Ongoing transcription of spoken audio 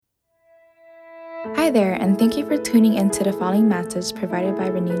Hi there, and thank you for tuning into the following message provided by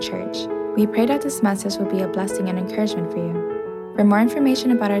Renew Church. We pray that this message will be a blessing and encouragement for you. For more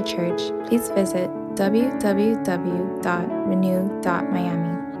information about our church, please visit www.renew.miami.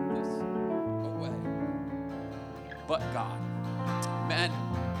 But God. Man,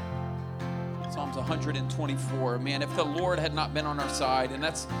 Psalms 124. Man, if the Lord had not been on our side, and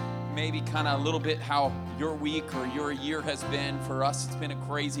that's maybe kind of a little bit how your week or your year has been. For us, it's been a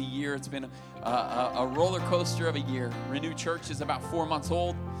crazy year. It's been a roller coaster of a year. Renew Church is about 4 months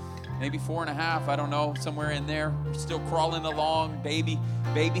old, maybe 4.5, I don't know, somewhere in there. We're still crawling along, baby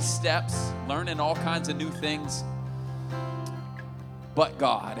steps, learning all kinds of new things. But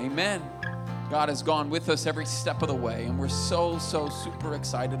God, amen. God has gone with us every step of the way, and we're so super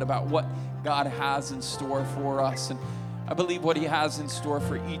excited about what God has in store for us. And I believe what he has in store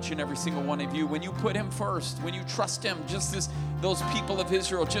for each and every single one of you. When you put him first, when you trust him, just as those people of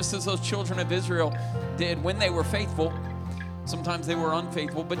Israel, just as those children of Israel did when they were faithful. Sometimes they were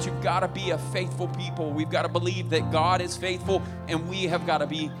unfaithful, but you've got to be a faithful people. We've got to believe that God is faithful, and we have got to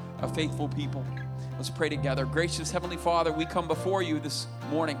be a faithful people. Let's pray together. Gracious Heavenly Father, we come before you this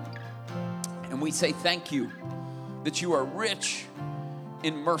morning, and we say thank you that you are rich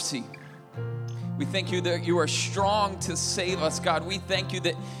in mercy. We thank you that you are strong to save us, God. We thank you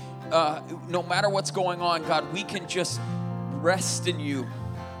that no matter what's going on, God, we can just rest in you.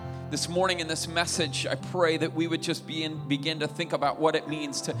 This morning in this message, I pray that we would just begin to think about what it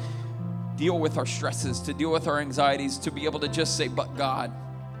means to deal with our stresses, to deal with our anxieties, to be able to just say, but God,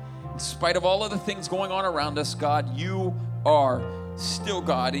 in spite of all of the things going on around us, God, you are still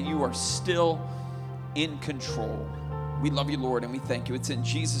God, and you are still in control. We love you, Lord, and we thank you. It's in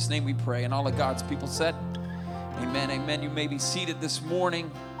Jesus' name we pray. And all of God's people said, amen, amen. You may be seated this morning.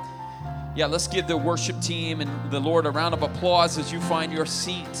 Yeah, let's give the worship team and the Lord a round of applause as you find your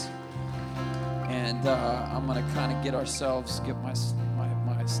seat. And I'm going to kind of get my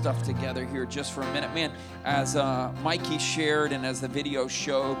stuff together here just for a minute. Man, as Mikey shared and as the video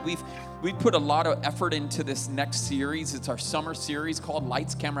showed, we've put a lot of effort into this next series. It's our summer series called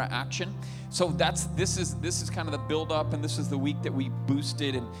Lights, Camera, Action. So this is kind of the build up, and this is the week that we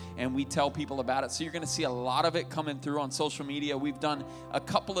boosted and we tell people about it. So you're going to see a lot of it coming through on social media. We've done a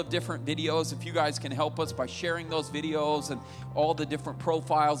couple of different videos. If you guys can help us by sharing those videos and all the different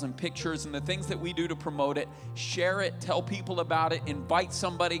profiles and pictures and the things that we do to promote it, share it, tell people about it, invite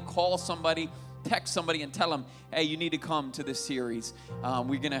somebody, call somebody, text somebody and tell them, hey, you need to come to this series.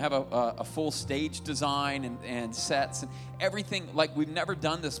 We're going to have a full stage design and sets and everything. Like, we've never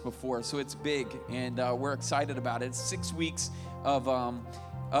done this before, so it's big, and we're excited about it. It's 6 weeks of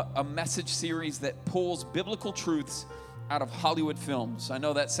a message series that pulls biblical truths out of Hollywood films. I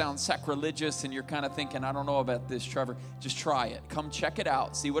know that sounds sacrilegious, and you're kind of thinking, I don't know about this, Trevor. Just try it. Come check it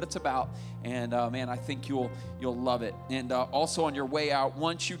out. See what it's about. And, man, I think you'll love it. And also on your way out,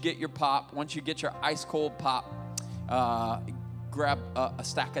 once you get your ice cold pop, grab a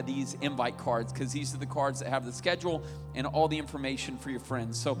stack of these invite cards, because these are the cards that have the schedule and all the information for your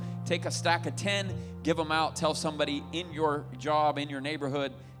friends. So take a stack of 10, give them out, tell somebody in your job, in your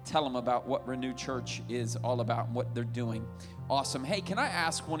neighborhood, tell them about what Renew Church is all about and what they're doing. Awesome. Hey, can I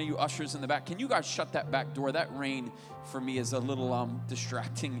ask one of you ushers in the back, can you guys shut that back door? That rain for me is a little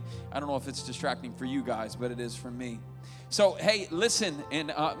distracting. I don't know if it's distracting for you guys, but it is for me. So, hey, listen, and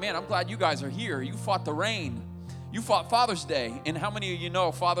man, I'm glad you guys are here. You fought the rain. You fought Father's Day. And how many of you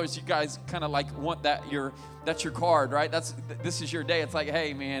know fathers, you guys kind of like want that's your card, right? This is your day. It's like,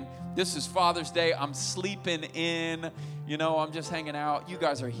 hey, man, this is Father's Day. I'm sleeping in. I'm just hanging out. You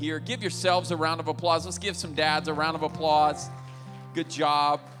guys are here. Give yourselves a round of applause. Let's give some dads a round of applause. Good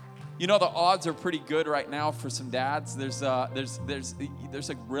job. The odds are pretty good right now for some dads. There's a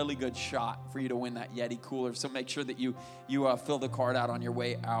really good shot for you to win that Yeti cooler. So make sure that you fill the card out on your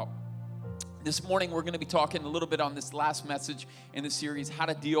way out. This morning, we're going to be talking a little bit on this last message in the series, how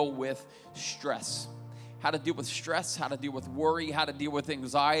to deal with stress. How to deal with stress, how to deal with worry, how to deal with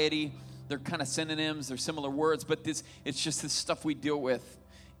anxiety. They're kind of synonyms, they're similar words, but it's just this stuff we deal with.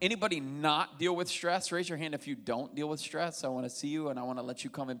 Anybody not deal with stress? Raise your hand if you don't deal with stress. I want to see you, and I want to let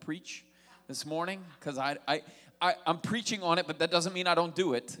you come and preach this morning, because I'm preaching on it, but that doesn't mean I don't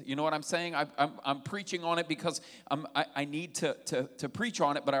do it. You know what I'm saying? I'm preaching on it because I need to preach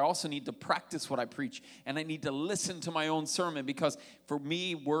on it, but I also need to practice what I preach, and I need to listen to my own sermon, because for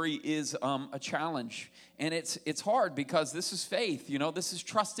me, worry is a challenge, and it's hard because this is faith. This is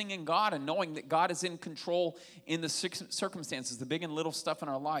trusting in God and knowing that God is in control in the circumstances, the big and little stuff in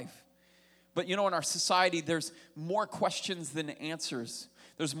our life. But in our society, there's more questions than answers.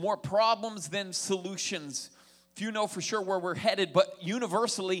 There's more problems than solutions. Few know for sure where we're headed, but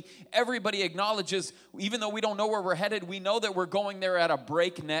universally, everybody acknowledges, even though we don't know where we're headed, we know that we're going there at a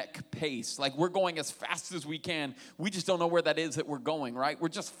breakneck pace. Like we're going as fast as we can. We just don't know where that is that we're going, right? We're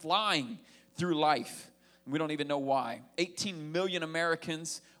just flying through life. We don't even know why. 18 million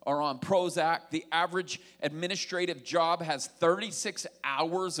Americans are on Prozac. The average administrative job has 36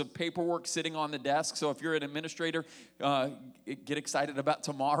 hours of paperwork sitting on the desk. So if you're an administrator, get excited about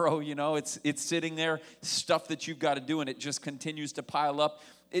tomorrow. You know, it's sitting there, stuff that you've got to do, and it just continues to pile up.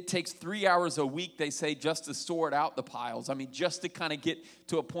 It takes 3 hours a week, they say, just to sort out the piles. I mean, just to kind of get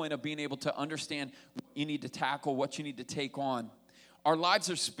to a point of being able to understand what you need to tackle, what you need to take on. Our lives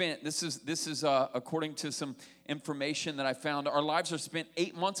are spent, this is according to some information that I found, our lives are spent,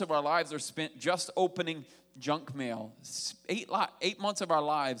 8 months of our lives are spent just opening junk mail. 8 months of our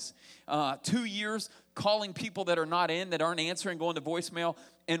lives. 2 years calling people that are not in, that aren't answering, going to voicemail.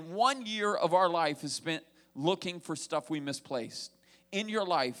 And 1 year of our life is spent looking for stuff we misplaced. In your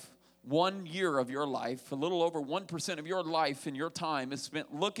life, 1 year of your life, a little over 1% of your life and your time is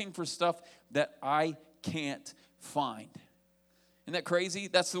spent looking for stuff that I can't find. Isn't that crazy?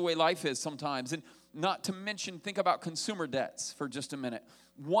 That's the way life is sometimes. And not to mention, think about consumer debts for just a minute.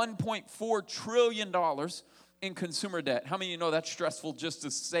 $1.4 trillion in consumer debt. How many of you know that's stressful just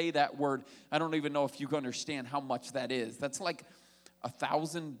to say that word? I don't even know if you can understand how much that is. That's like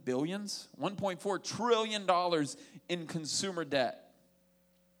 1,000 billions. $1.4 trillion in consumer debt.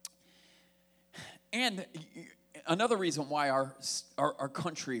 And another reason why our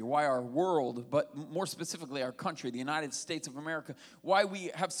country, why our world, but more specifically our country, the United States of America, why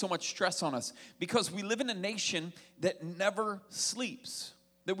we have so much stress on us. Because we live in a nation that never sleeps,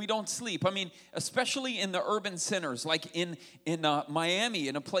 that we don't sleep. I mean, especially in the urban centers, like in Miami,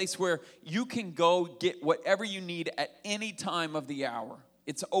 in a place where you can go get whatever you need at any time of the hour.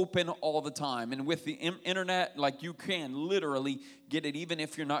 It's open all the time. And with the internet, like you can literally get it, even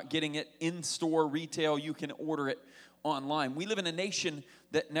if you're not getting it in-store retail, you can order it online. We live in a nation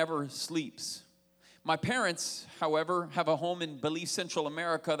that never sleeps. My parents, however, have a home in Belize, Central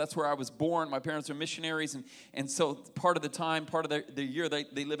America. That's where I was born. My parents are missionaries, and so part of the time, part of the year,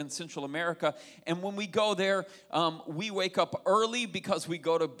 they live in Central America. And when we go there, we wake up early because we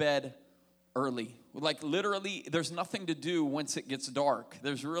go to bed early. Like literally, there's nothing to do once it gets dark.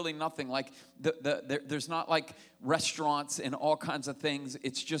 There's really nothing. Like there's not like restaurants and all kinds of things.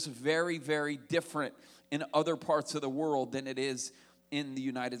 It's just very, very different in other parts of the world than it is in the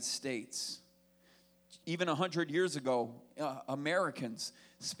United States. Even 100 years ago, Americans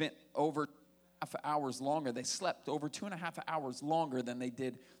spent over 2.5 hours longer. They slept over 2.5 hours longer than they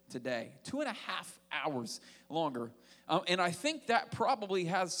did today. 2.5 hours longer. And I think that probably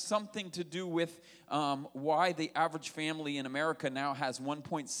has something to do with why the average family in America now has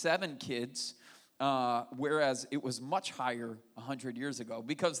 1.7 kids, whereas it was much higher 100 years ago,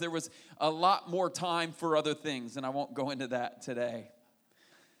 because there was a lot more time for other things, and I won't go into that today.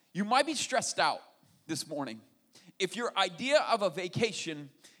 You might be stressed out this morning if your idea of a vacation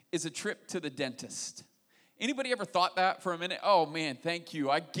is a trip to the dentist. Anybody ever thought that for a minute? Oh man, thank you.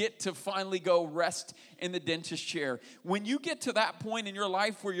 I get to finally go rest in the dentist chair. When you get to that point in your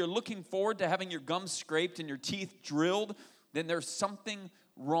life where you're looking forward to having your gums scraped and your teeth drilled, then there's something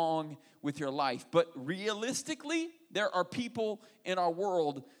wrong with your life. But realistically, there are people in our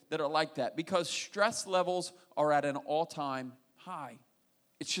world that are like that because stress levels are at an all-time high.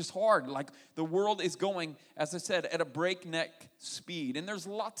 It's just hard. Like the world is going, as I said, at a breakneck speed. And there's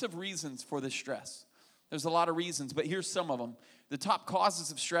lots of reasons for this stress. There's a lot of reasons, but here's some of them. The top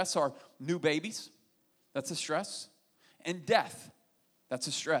causes of stress are new babies. That's a stress. And death. That's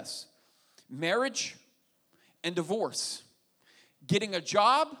a stress. Marriage and divorce. Getting a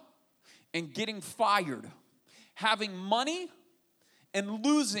job and getting fired. Having money and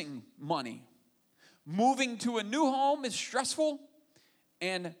losing money. Moving to a new home is stressful.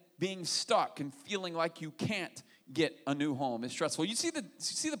 And being stuck and feeling like you can't get a new home is stressful. You see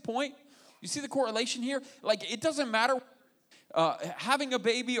the point? You see the correlation here? Like, it doesn't matter having a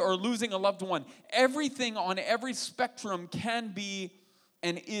baby or losing a loved one. Everything on every spectrum can be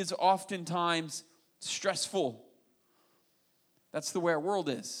and is oftentimes stressful. That's the way our world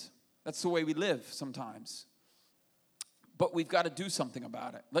is. That's the way we live sometimes. But we've got to do something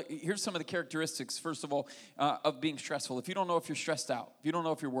about it. Here's some of the characteristics, first of all, of being stressful. If you don't know if you're stressed out, if you don't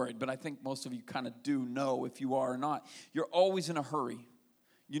know if you're worried, but I think most of you kind of do know if you are or not, you're always in a hurry.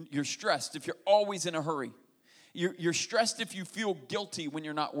 You're stressed if you're always in a hurry. You're stressed if you feel guilty when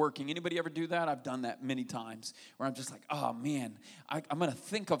you're not working. Anybody ever do that? I've done that many times where I'm just like, oh, man, I'm going to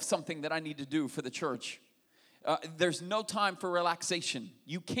think of something that I need to do for the church. There's no time for relaxation.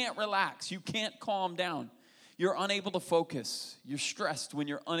 You can't relax. You can't calm down. you're unable to focus. You're stressed when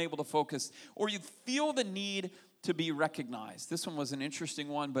you're unable to focus. Or you feel the need to be recognized. This one was an interesting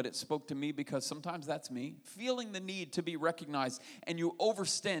one, but it spoke to me because sometimes that's me. Feeling the need to be recognized, and you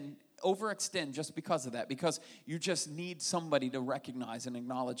overextend just because of that, because you just need somebody to recognize and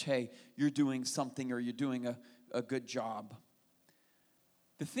acknowledge, hey, you're doing something or you're doing a good job.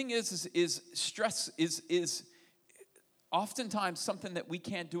 The thing is stress is oftentimes something that we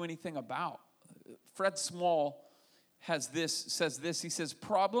can't do anything about. Fred Small says this. He says,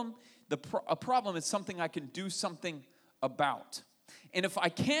 a problem is something I can do something about. And if I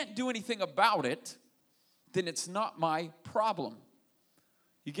can't do anything about it, then it's not my problem.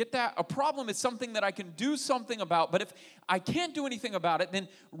 You get that? A problem is something that I can do something about, but if I can't do anything about it, then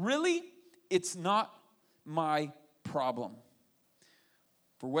really it's not my problem.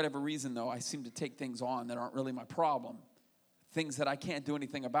 For whatever reason, though, I seem to take things on that aren't really my problem. Things that I can't do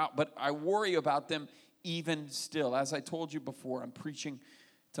anything about, but I worry about them even still. As I told you before, I'm preaching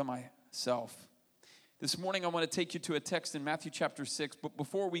to myself. This morning, I want to take you to a text in Matthew chapter 6, but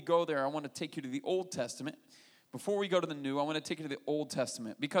before we go there, I want to take you to the Old Testament. Before we go to the New, I want to take you to the Old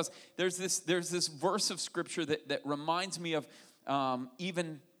Testament, because there's this verse of Scripture that reminds me of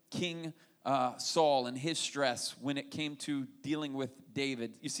even King Saul and his stress when it came to dealing with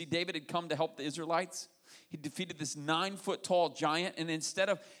David. You see, David had come to help the Israelites. He defeated this 9-foot-tall giant, and instead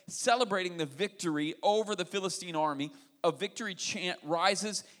of celebrating the victory over the Philistine army, a victory chant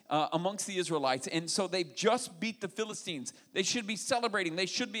rises amongst the Israelites. And so they've just beat the Philistines. They should be celebrating. They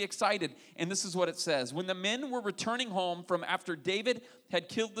should be excited. And this is what it says. When the men were returning home from after David had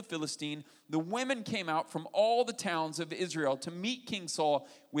killed the Philistine, the women came out from all the towns of Israel to meet King Saul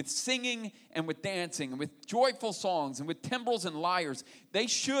with singing and with dancing and with joyful songs and with timbrels and lyres. They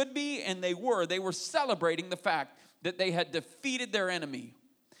should be, and they were. They were celebrating the fact that they had defeated their enemy.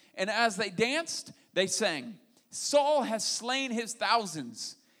 And as they danced, they sang, Saul has slain his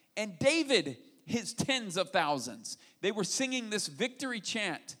thousands, and David his tens of thousands. They were singing this victory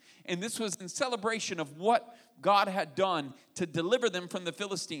chant, and this was in celebration of what God had done to deliver them from the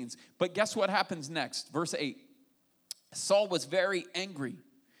Philistines. But guess what happens next? Verse 8. Saul was very angry.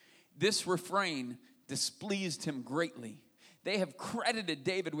 This refrain displeased him greatly. They have credited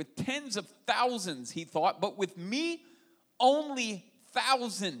David with tens of thousands, he thought, but with me, only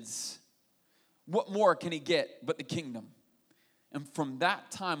thousands. What more can he get but the kingdom? And from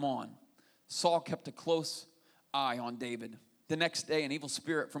that time on, Saul kept a close eye on David. The next day, an evil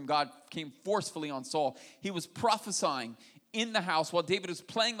spirit from God came forcefully on Saul. He was prophesying in the house while David was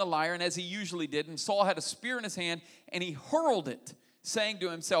playing the lyre, and as he usually did, and Saul had a spear in his hand, and he hurled it, saying to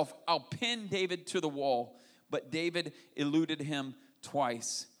himself, I'll pin David to the wall. But David eluded him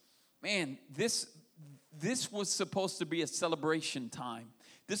twice. Man, this was supposed to be a celebration time.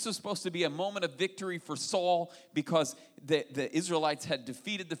 This was supposed to be a moment of victory for Saul because the Israelites had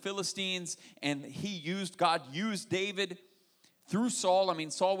defeated the Philistines, and God used David through Saul. I mean,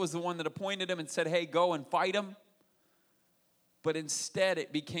 Saul was the one that appointed him and said, hey, go and fight him. But instead,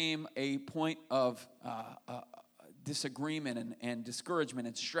 it became a point of disagreement and discouragement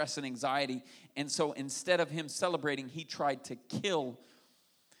and stress and anxiety. And so instead of him celebrating, he tried to kill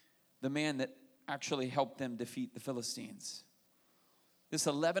the man that actually helped them defeat the Philistines. This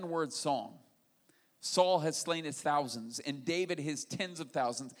 11-word song, Saul has slain his thousands and David his tens of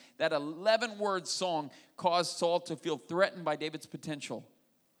thousands. That 11-word song caused Saul to feel threatened by David's potential.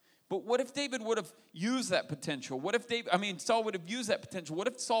 But what if David would have used that potential? Saul would have used that potential. What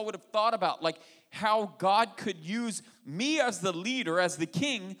if Saul would have thought about how God could use me as the leader, as the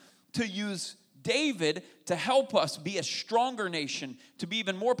king, to use David to help us be a stronger nation, to be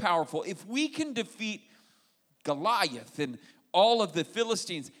even more powerful? If we can defeat Goliath and all of the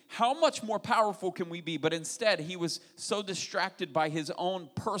Philistines, how much more powerful can we be? But instead, he was so distracted by his own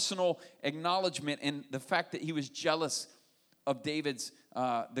personal acknowledgement and the fact that he was jealous of David's,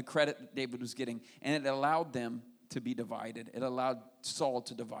 the credit that David was getting. And it allowed them to be divided. It allowed Saul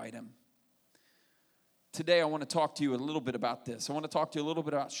to divide him. Today, I want to talk to you a little bit about this. I want to talk to you a little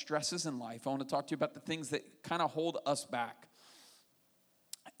bit about stresses in life. I want to talk to you about the things that kind of hold us back.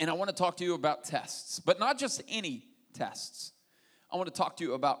 And I want to talk to you about tests, but not just any tests. I want to talk to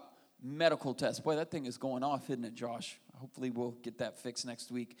you about medical tests. Boy, that thing is going off, isn't it, Josh? Hopefully we'll get that fixed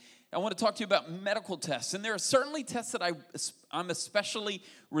next week. I want to talk to you about medical tests. And there are certainly tests that I'm especially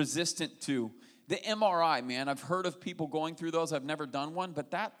resistant to. The MRI, man, I've heard of people going through those. I've never done one,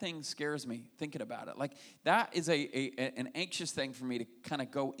 but that thing scares me thinking about it. That is an anxious thing for me to kind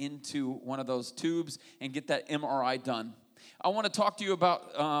of go into one of those tubes and get that MRI done. I want to talk to you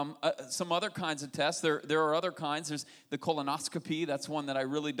about some other kinds of tests. There are other kinds. There's the colonoscopy. That's one that I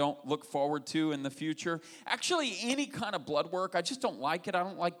really don't look forward to in the future. Actually, any kind of blood work, I just don't like it. I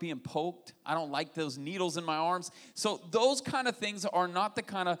don't like being poked. I don't like those needles in my arms. So those kind of things are not the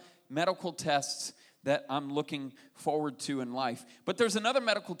kind of medical tests that I'm looking forward to in life. But there's another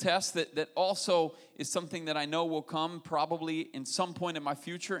medical test that also is something that I know will come probably in some point in my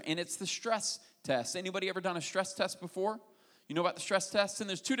future, and it's the stress test. Anybody ever done a stress test before? You know about the stress test? And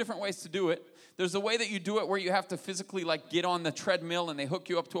there's two different ways to do it. There's the way that you do it where you have to physically get on the treadmill and they hook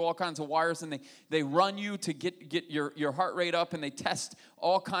you up to all kinds of wires and they run you to get your heart rate up and they test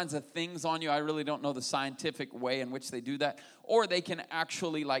all kinds of things on you. I really don't know the scientific way in which they do that. Or they can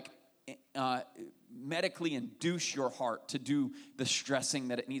actually medically induce your heart to do the stressing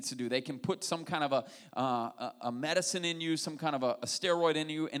that it needs to do. They can put some kind of a medicine in you, some kind of a steroid in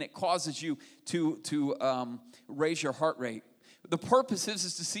you, and it causes you to raise your heart rate. The purpose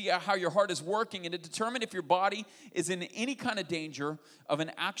is to see how your heart is working and to determine if your body is in any kind of danger of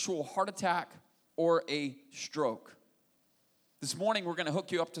an actual heart attack or a stroke. This morning, we're going to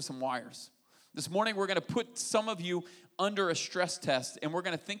hook you up to some wires. This morning, we're going to put some of you under a stress test, and we're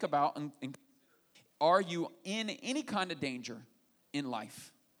going to think about are you in any kind of danger in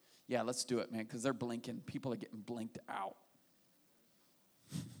life? Yeah, let's do it, man, because they're blinking. People are getting blinked out.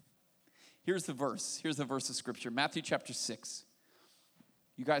 Here's the verse. Here's the verse of Scripture. Matthew chapter 6.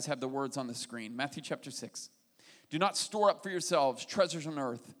 You guys have the words on the screen. Matthew chapter 6. Do not store up for yourselves treasures on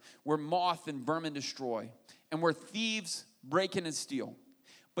earth where moth and vermin destroy and where thieves break in and steal.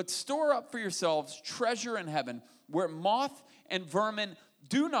 But store up for yourselves treasure in heaven where moth and vermin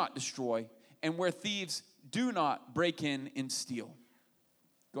do not destroy and where thieves do not break in and steal.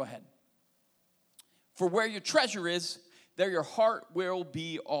 Go ahead. For where your treasure is, there your heart will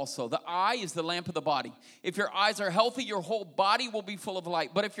be also. The eye is the lamp of the body. If your eyes are healthy, your whole body will be full of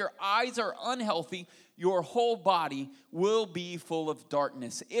light. But if your eyes are unhealthy, your whole body will be full of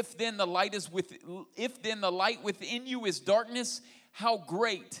darkness. If then the light within you is darkness, how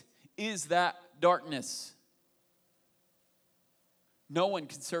great is that darkness? No one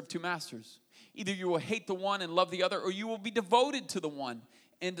can serve two masters. Either you will hate the one and love the other, or you will be devoted to the one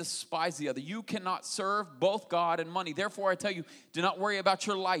and despise the other. You cannot serve both God and money. Therefore, I tell you, do not worry about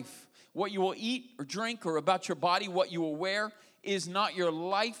your life, what you will eat or drink, or about your body, what you will wear. Is not your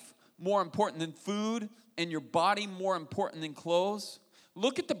life more important than food, and your body more important than clothes?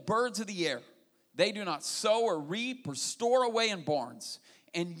 Look at the birds of the air. They do not sow or reap or store away in barns,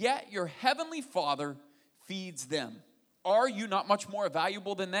 and yet your heavenly Father feeds them. Are you not much more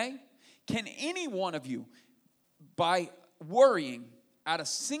valuable than they? Can any one of you, by worrying, add a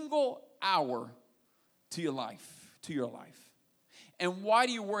single hour to your life? And why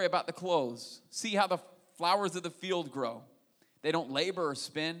do you worry about the clothes? See how the flowers of the field grow. They don't labor or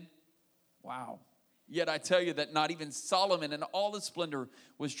spin. Wow. Yet I tell you that not even Solomon in all his splendor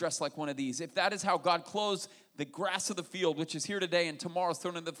was dressed like one of these. If that is how God clothes the grass of the field, which is here today and tomorrow is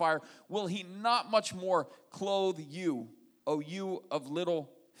thrown into the fire, will he not much more clothe you, O you of little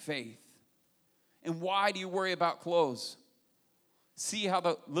faith? And why do you worry about clothes? See how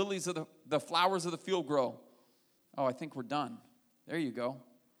the lilies of the flowers of the field grow. Oh, I think we're done. There you go.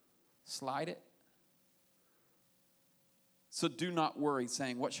 Slide it. So do not worry,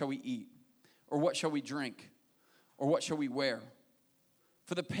 saying, what shall we eat? Or what shall we drink? Or what shall we wear?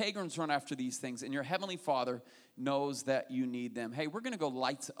 For the pagans run after these things, and your heavenly Father knows that you need them. Hey, we're going to go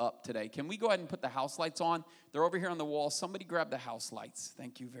lights up today. Can we go ahead and put the house lights on? They're over here on the wall. Somebody grab the house lights.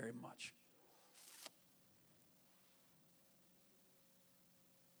 Thank you very much.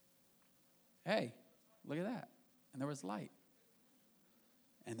 Hey, look at that. And there was light.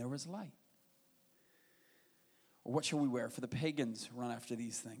 And there was light. Or what shall we wear? For the pagans run after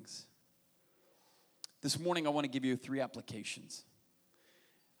these things. This morning, I want to give you 3 applications.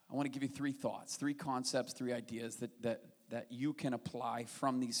 I want to give you 3 thoughts, 3 concepts, 3 ideas that you can apply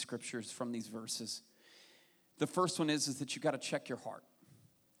from these scriptures, from these verses. The first one is that you got to check your heart.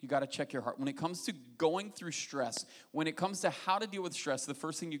 You got to check your heart. When it comes to going through stress, when it comes to how to deal with stress, the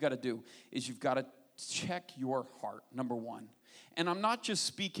first thing you got to do is you've got to check your heart, number 1. And I'm not just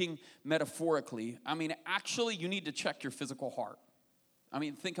speaking metaphorically. I mean, actually, you need to check your physical heart. I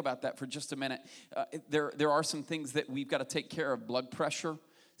mean, think about that for just a minute. There are some things that we've got to take care of. Blood pressure.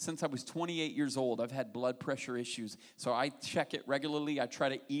 Since I was 28 years old, I've had blood pressure issues. So I check it regularly. I try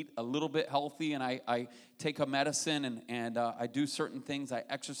to eat a little bit healthy, and I take a medicine, and I do certain things. I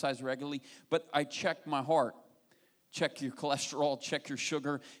exercise regularly. But I check my heart. Check your cholesterol, check your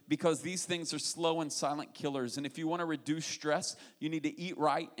sugar, because these things are slow and silent killers. And if you want to reduce stress, you need to eat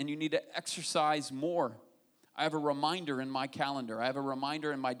right, and you need to exercise more. I have a reminder in my calendar. I have a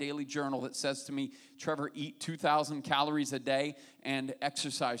reminder in my daily journal that says to me, Trevor, eat 2,000 calories a day and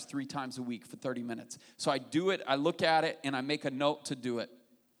exercise 3 times a week for 30 minutes. So I do it, I look at it, and I make a note to do it.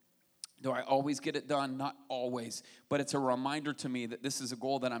 Do I always get it done? Not always. But it's a reminder to me that this is a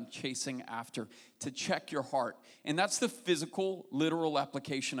goal that I'm chasing after, to check your heart. And that's the physical, literal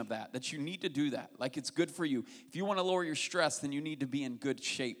application of that you need to do that. Like, it's good for you. If you want to lower your stress, then you need to be in good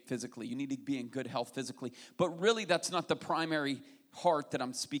shape physically. You need to be in good health physically. But really, that's not the primary heart that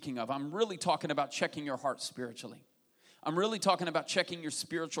I'm speaking of. I'm really talking about checking your heart spiritually. I'm really talking about checking your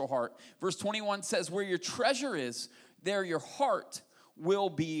spiritual heart. Verse 21 says, where your treasure is, there your heart will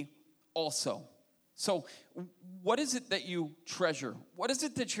be also. So what is it that you treasure? What is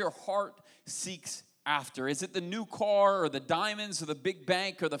it that your heart seeks after? Is it the new car or the diamonds or the big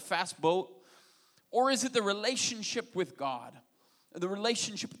bank or the fast boat? Or is it the relationship with God? The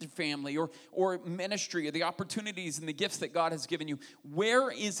relationship with your family or ministry or the opportunities and the gifts that God has given you?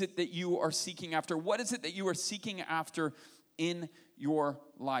 Where is it that you are seeking after? What is it that you are seeking after in your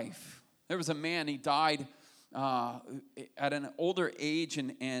life? There was a man, he died at an older age,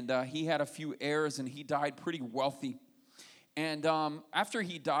 and he had a few heirs, and he died pretty wealthy. And after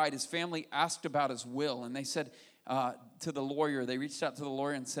he died, his family asked about his will, and they said to the lawyer, they reached out to the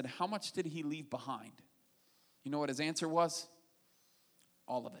lawyer and said, how much did he leave behind? You know what his answer was?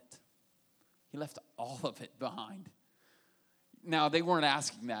 All of it. He left all of it behind. Now, they weren't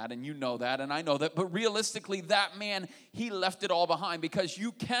asking that, and you know that, and I know that, but realistically, that man, he left it all behind because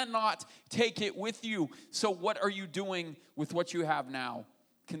you cannot take it with you. So what are you doing with what you have now?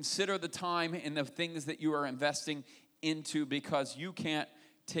 Consider the time and the things that you are investing into, because you can't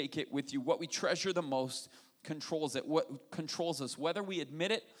take it with you. What we treasure the most controls it. What controls us, whether we admit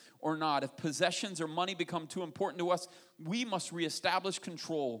it or not. If possessions or money become too important to us, we must reestablish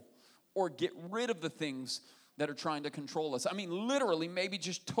control or get rid of the things that are trying to control us. I mean, literally, maybe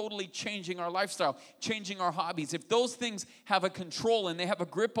just totally changing our lifestyle, changing our hobbies. If those things have a control and they have a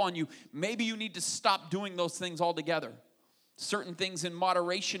grip on you, maybe you need to stop doing those things altogether. Certain things in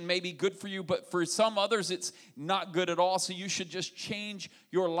moderation may be good for you, but for some others, it's not good at all. So you should just change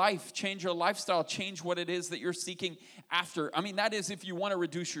your life, change your lifestyle, change what it is that you're seeking after. I mean, that is if you want to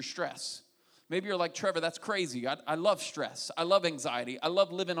reduce your stress. Maybe you're like, Trevor, that's crazy. I love stress. I love anxiety. I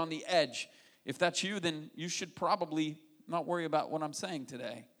love living on the edge. If that's you, then you should probably not worry about what I'm saying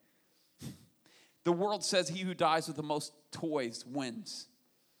today. The world says he who dies with the most toys wins.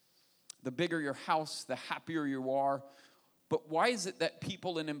 The bigger your house, the happier you are. But why is it that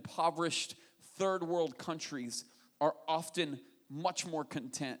people in impoverished third world countries are often much more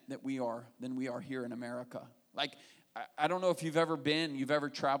content than we are here in America? Like, I don't know if you've ever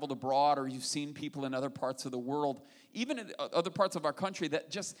traveled abroad, or you've seen people in other parts of the world, even in other parts of our country,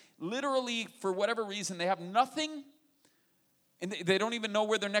 that just literally, for whatever reason, they have nothing, and they don't even know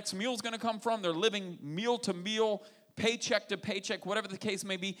where their next meal is going to come from. They're living meal to meal, paycheck to paycheck, whatever the case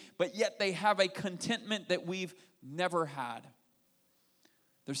may be, but yet they have a contentment that we've never had.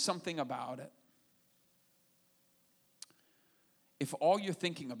 There's something about it. If all you're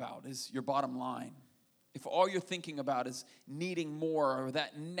thinking about is your bottom line, if all you're thinking about is needing more or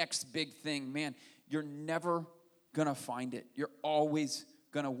that next big thing, man, you're never going to find it. You're always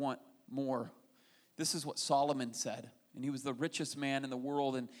going to want more. This is what Solomon said, and he was the richest man in the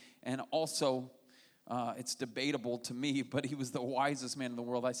world, and also it's debatable to me, but he was the wisest man in the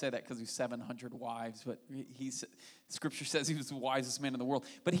world. I say that because he's 700 wives, but Scripture says he was the wisest man in the world.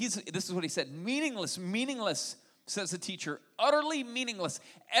 But this is what he said: meaningless, says the teacher, utterly meaningless.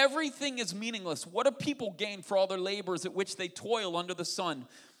 Everything is meaningless. What do people gain for all their labors at which they toil under the sun?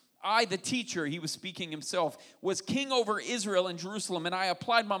 I, the teacher, he was speaking himself, was king over Israel and Jerusalem, and I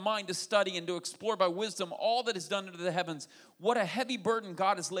applied my mind to study and to explore by wisdom all that is done under the heavens. What a heavy burden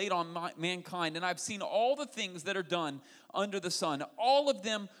God has laid on mankind, and I've seen all the things that are done under the sun. All of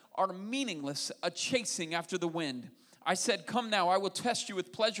them are meaningless, a chasing after the wind. I said, come now, I will test you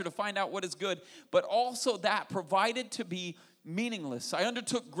with pleasure to find out what is good, but also that provided to be meaningless. I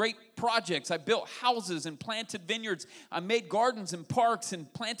undertook great projects. I built houses and planted vineyards. I made gardens and parks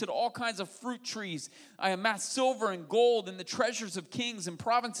and planted all kinds of fruit trees. I amassed silver and gold and the treasures of kings and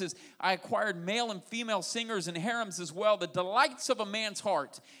provinces. I acquired male and female singers and harems as well, the delights of a man's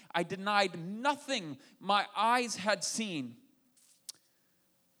heart. I denied nothing my eyes had seen.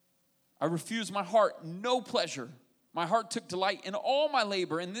 I refused my heart no pleasure. My heart took delight in all my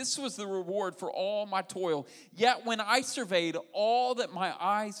labor, and this was the reward for all my toil. Yet when I surveyed all that my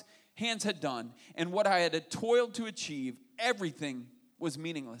hands had done, and what I had toiled to achieve, everything was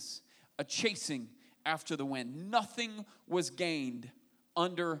meaningless, a chasing after the wind. Nothing was gained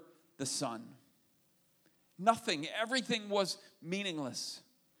under the sun. Nothing. Everything was meaningless.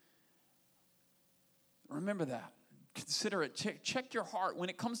 Remember that. Consider it. Check your heart when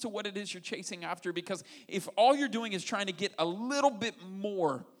it comes to what it is you're chasing after, because if all you're doing is trying to get a little bit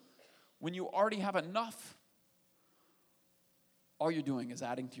more when you already have enough, all you're doing is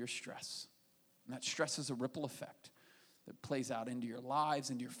adding to your stress. And that stress is a ripple effect that plays out into your lives,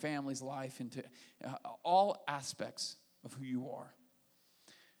 into your family's life, into all aspects of who you are.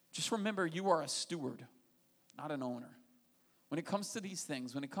 Just remember, you are a steward, not an owner. When it comes to these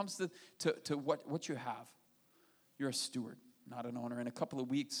things, when it comes to what you have, you're a steward, not an owner. In a couple of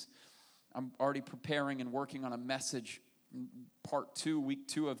weeks, I'm already preparing and working on a message, part 2, week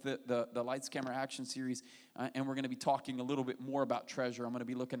 2 of the Lights, Camera, Action series, and we're going to be talking a little bit more about treasure. I'm going to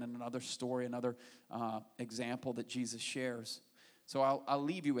be looking at another story, another example that Jesus shares. So I'll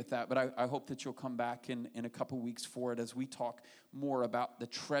leave you with that, but I hope that you'll come back in a couple weeks for it as we talk more about the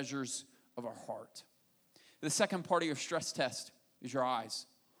treasures of our heart. The second part of your stress test is your eyes.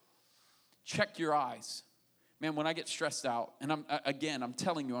 Check your eyes. Man, when I get stressed out, and I'm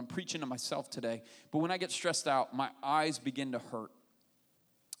telling you, I'm preaching to myself today, but when I get stressed out, my eyes begin to hurt.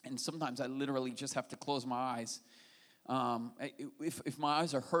 And sometimes I literally just have to close my eyes. If my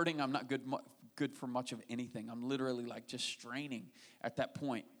eyes are hurting, I'm not good for much of anything. I'm literally like just straining at that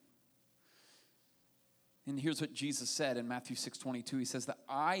point. And here's what Jesus said in Matthew 6:22. He says, the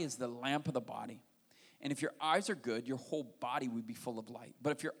eye is the lamp of the body. And if your eyes are good, your whole body will be full of light. But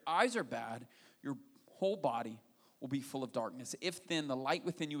if your eyes are bad, your whole body will be full of darkness. If then the light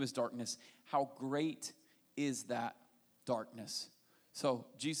within you is darkness, how great is that darkness? So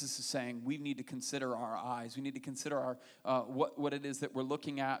Jesus is saying we need to consider our eyes. We need to consider our what it is that we're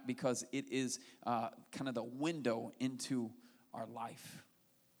looking at, because it is kind of the window into our life.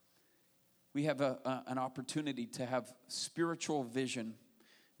 We have an opportunity to have spiritual vision.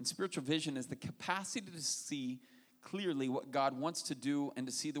 And spiritual vision is the capacity to see clearly what God wants to do and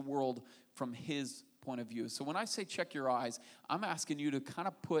to see the world from His point of view. So when I say check your eyes, I'm asking you to kind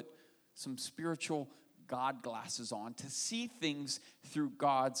of put some spiritual God glasses on to see things through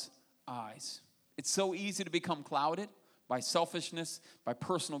God's eyes. It's so easy to become clouded by selfishness, by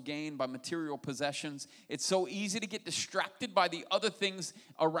personal gain, by material possessions. It's so easy to get distracted by the other things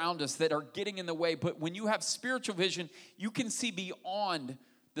around us that are getting in the way. But when you have spiritual vision, you can see beyond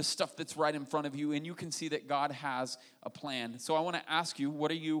the stuff that's right in front of you, and you can see that God has a plan. So I want to ask you,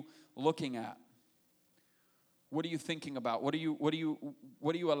 what are you looking at? What are you thinking about? What are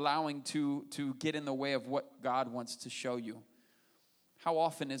you allowing to get in the way of what God wants to show you? How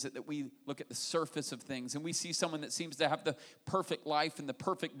often is it that we look at the surface of things and we see someone that seems to have the perfect life and the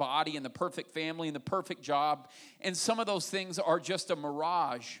perfect body and the perfect family and the perfect job, and some of those things are just a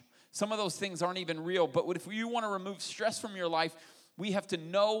mirage. Some of those things aren't even real. But if you want to remove stress from your life, we have to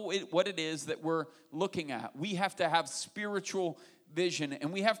know what it is that we're looking at. We have to have spiritual vision,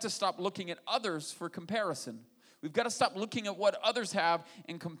 and we have to stop looking at others for comparison. We've got to stop looking at what others have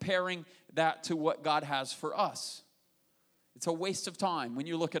and comparing that to what God has for us. It's a waste of time when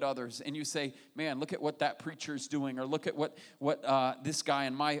you look at others and you say, man, look at what that preacher is doing, or look at what this guy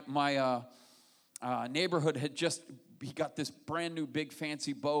in my neighborhood he got this brand new big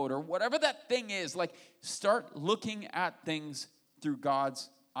fancy boat, or whatever that thing is. Like, start looking at things through God's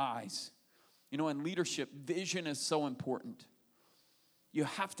eyes. You know, in leadership, vision is so important. You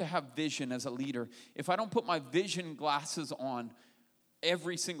have to have vision as a leader. If I don't put my vision glasses on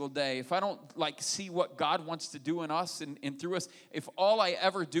every single day, if I don't see what God wants to do in us and through us, if all I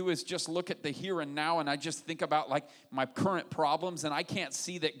ever do is just look at the here and now and I just think about my current problems and I can't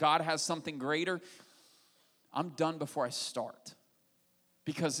see that God has something greater, I'm done before I start,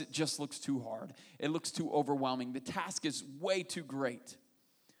 because it just looks too hard. It looks too overwhelming. The task is way too great.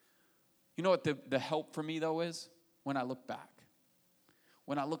 You know what the help for me, though, is? When I look back.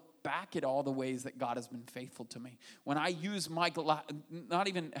 When I look back at all the ways that God has been faithful to me. When I use not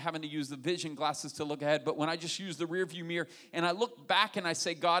even having to use the vision glasses to look ahead, but when I just use the rearview mirror and I look back and I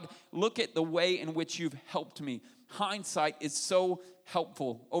say, God, look at the way in which you've helped me. Hindsight is so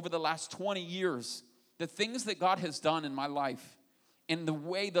helpful. Over the last 20 years, the things that God has done in my life and the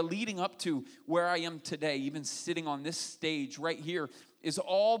leading up to where I am today, even sitting on this stage right here, is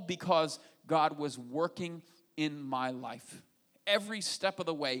all because God was working in my life. Every step of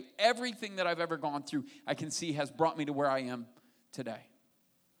the way, everything that I've ever gone through, I can see has brought me to where I am today.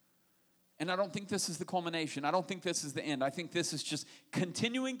 And I don't think this is the culmination. I don't think this is the end. I think this is just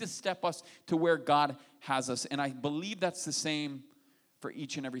continuing to step us to where God has us. And I believe that's the same for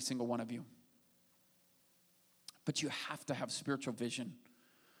each and every single one of you. But you have to have spiritual vision.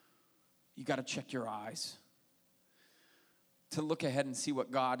 You got to check your eyes. To look ahead and see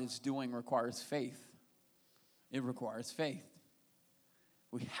what God is doing requires faith. It requires faith.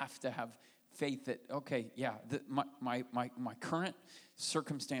 We have to have faith that, okay, yeah, my current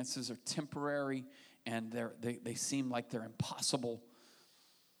circumstances are temporary and they seem like they're impossible.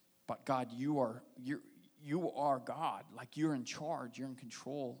 But God, you are God. Like, you're in charge, you're in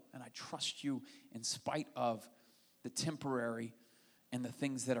control, and I trust you in spite of the temporary and the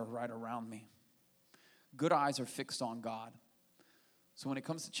things that are right around me. Good eyes are fixed on God. So when it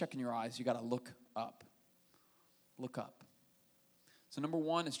comes to checking your eyes, you got to look up. Look up. So number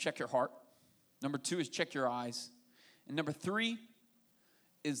 1 is check your heart. Number 2 is check your eyes. And number 3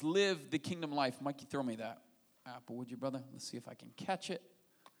 is live the kingdom life. Mikey, throw me that apple, would you, brother? Let's see if I can catch it.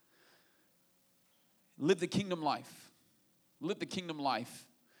 Live the kingdom life. Live the kingdom life.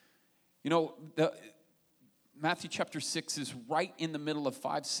 You know, Matthew chapter 6 is right in the middle of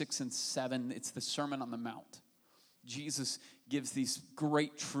 5, 6, and 7. It's the Sermon on the Mount. Jesus gives these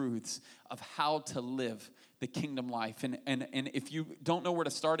great truths of how to live the kingdom life. And if you don't know where to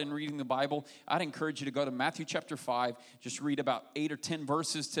start in reading the Bible, I'd encourage you to go to Matthew chapter 5. Just read about 8 or 10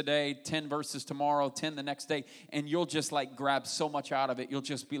 verses today, 10 verses tomorrow, 10 the next day, and you'll just like grab so much out of it. You'll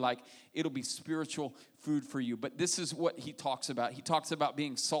just be like, it'll be spiritual food for you. But this is what he talks about. He talks about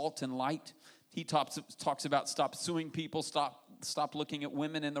being salt and light. He talks about stop suing people, stop looking at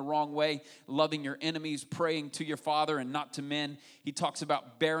women in the wrong way, loving your enemies, praying to your Father and not to men. He talks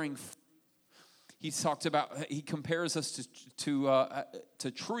about bearing fruit. He compares us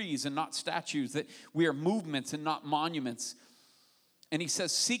to trees and not statues, that we are movements and not monuments. And he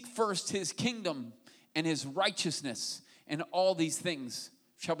says, seek first his kingdom and his righteousness, and all these things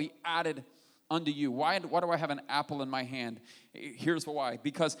shall be added unto you. Why do I have an apple in my hand? Here's why.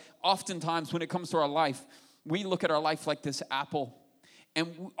 Because oftentimes when it comes to our life, we look at our life like this apple,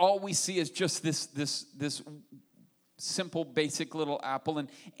 and all we see is just this simple, basic little apple. And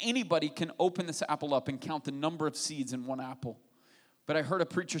anybody can open this apple up and count the number of seeds in one apple. But I heard a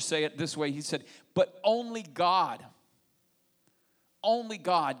preacher say it this way. He said, but only God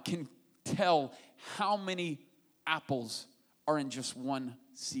can tell how many apples are in just one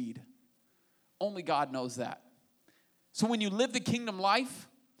seed. Only God knows that. So when you live the kingdom life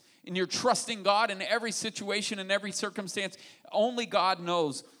and you're trusting God in every situation and every circumstance, only God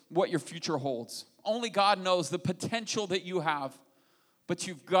knows what your future holds. Only God knows the potential that you have. But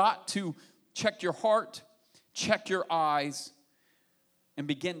you've got to check your heart, check your eyes, and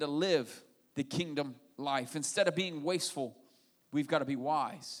begin to live the kingdom life. Instead of being wasteful, we've got to be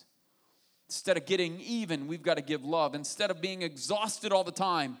wise. Instead of getting even, we've got to give love. Instead of being exhausted all the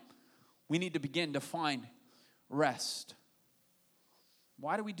time, we need to begin to find rest.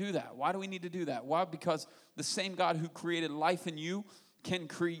 Why do we do that? Why do we need to do that? Why? Because the same God who created life in you can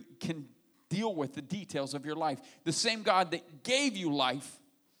deal with the details of your life. The same God that gave you life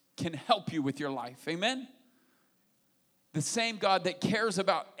can help you with your life. Amen? The same God that cares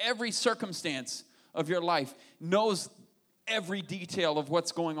about every circumstance of your life knows every detail of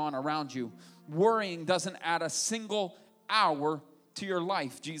what's going on around you. Worrying doesn't add a single hour to your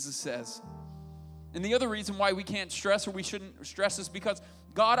life, Jesus says. And the other reason why we can't stress or we shouldn't stress is because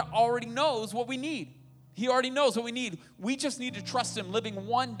God already knows what we need. He already knows what we need. We just need to trust Him, living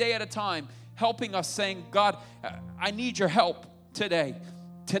one day at a time, helping us, saying, God, I need your help today.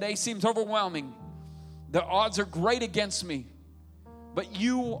 Today seems overwhelming. The odds are great against me, but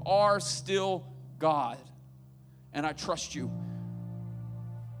you are still God, and I trust you.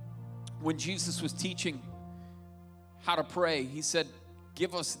 When Jesus was teaching how to pray, He said,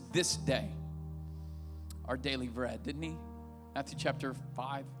 give us this day our daily bread, didn't He? Matthew chapter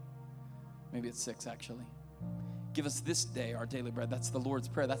 5, maybe it's 6 actually. Give us this day our daily bread. That's the Lord's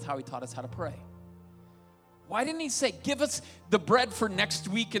Prayer. That's how He taught us how to pray. Why didn't He say, give us the bread for next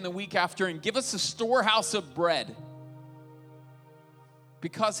week and the week after, and give us a storehouse of bread?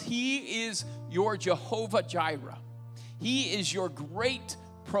 Because He is your Jehovah Jireh. He is your great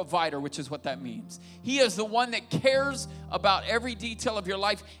provider, which is what that means. He is the one that cares about every detail of your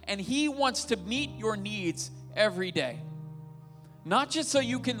life, and He wants to meet your needs every day. Not just so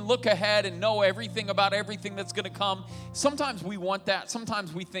you can look ahead and know everything about everything that's going to come. Sometimes we want that.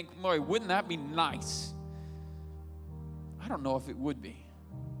 Sometimes we think, boy, wouldn't that be nice? I don't know if it would be.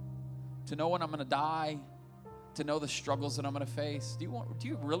 To know when I'm going to die, to know the struggles that I'm going to face. Do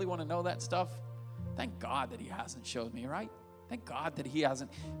you really want to know that stuff? Thank God that He hasn't showed me, right? Thank God that He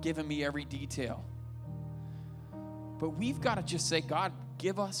hasn't given me every detail. But we've got to just say, God,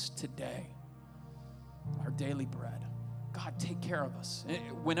 give us today our daily bread. God, take care of us.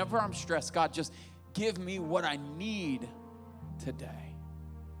 Whenever I'm stressed, God, just give me what I need today.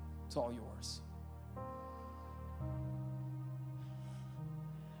 It's all yours.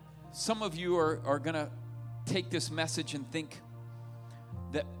 Some of you are going to take this message and think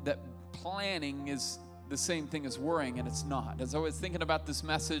that planning is the same thing as worrying, and it's not. As I was thinking about this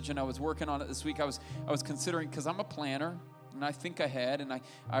message and I was working on it this week, I was considering, because I'm a planner and I think ahead and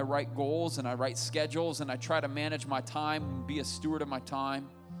I write goals and I write schedules and I try to manage my time and be a steward of my time,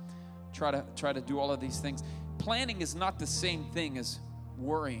 try to do all of these things. Planning is not the same thing as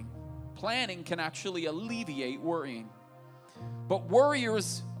worrying. Planning can actually alleviate worrying. But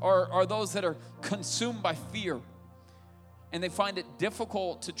worriers are those that are consumed by fear, and they find it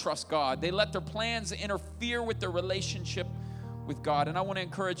difficult to trust God. They let their plans interfere with their relationship with God. And I want to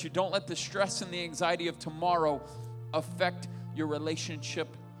encourage you, don't let the stress and the anxiety of tomorrow affect your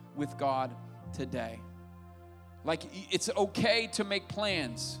relationship with God today. Like, it's okay to make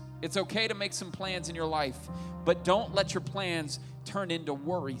plans. It's okay to make some plans in your life, but don't let your plans turn into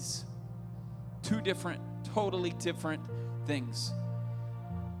worries. Two totally different things.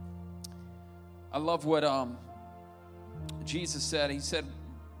 I love what Jesus said. He said,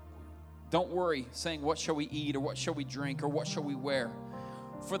 don't worry, saying, what shall we eat, or what shall we drink, or what shall we wear?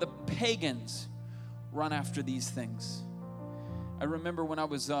 For the pagans run after these things. I remember when I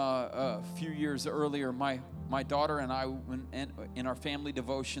was a few years earlier, my daughter and I, in our family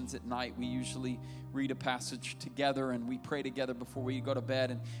devotions at night, we usually read a passage together and we pray together before we go to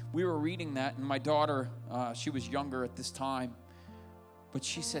bed. And we were reading that, and my daughter, she was younger at this time, but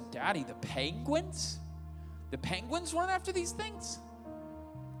she said, Daddy, the penguins? The penguins run after these things?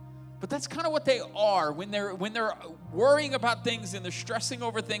 But that's kind of what they are when they're worrying about things and they're stressing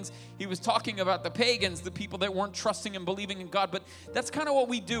over things. He was talking about the pagans, the people that weren't trusting and believing in God. But that's kind of what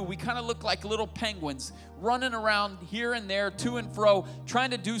we do. We kind of look like little penguins running around here and there, to and fro,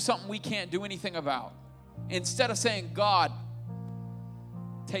 trying to do something we can't do anything about. Instead of saying, God,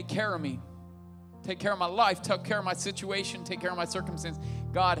 take care of me. Take care of my life. Take care of my situation. Take care of my circumstance.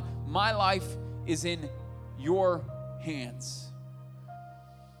 God, my life is in your hands,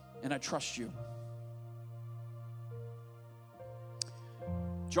 and I trust you.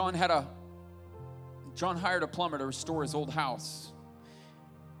 John hired a plumber to restore his old house.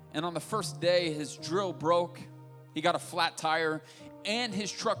 And on the first day, his drill broke. He got a flat tire, and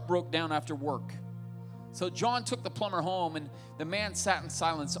his truck broke down after work. So John took the plumber home, and the man sat in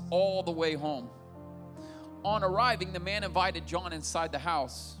silence all the way home. On arriving, the man invited John inside the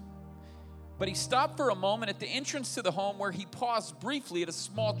house. But he stopped for a moment at the entrance to the home, where he paused briefly at a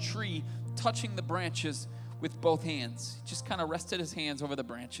small tree, touching the branches with both hands. He just kind of rested his hands over the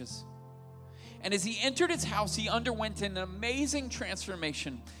branches. And as he entered his house, he underwent an amazing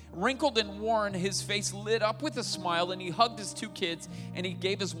transformation. Wrinkled and worn, his face lit up with a smile, and he hugged his two kids, and he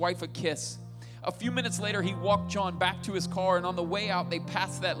gave his wife a kiss. A few minutes later, he walked John back to his car, and on the way out, they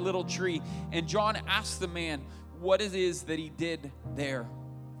passed that little tree. And John asked the man what it is that he did there.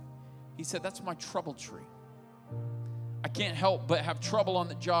 He said, that's my trouble tree. I can't help but have trouble on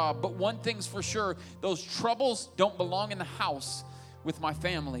the job. But one thing's for sure, those troubles don't belong in the house with my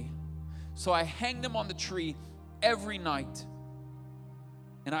family. So I hang them on the tree every night,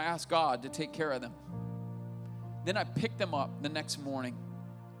 and I ask God to take care of them. Then I pick them up the next morning.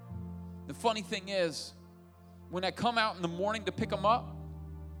 The funny thing is, when I come out in the morning to pick them up,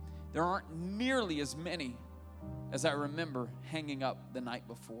 there aren't nearly as many as I remember hanging up the night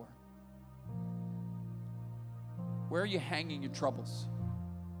before. Where are you hanging your troubles?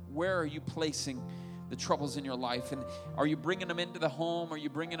 Where are you placing the troubles in your life? And are you bringing them into the home? Are you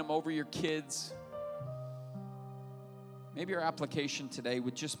bringing them over your kids? Maybe your application today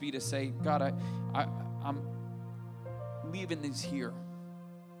would just be to say, God, I'm leaving these here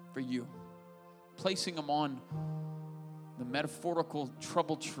for you. Placing them on the metaphorical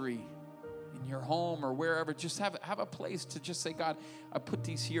trouble tree in your home or wherever. Just have a place to just say, God, I put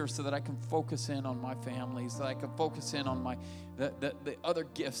these here so that I can focus in on my family, so that I can focus in on the other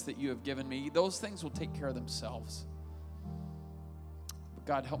gifts that you have given me. Those things will take care of themselves. But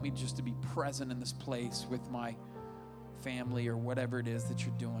God, help me just to be present in this place with my family or whatever it is that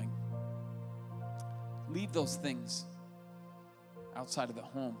you're doing. Leave those things outside of the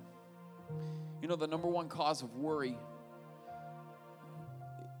home. You know, the number one cause of worry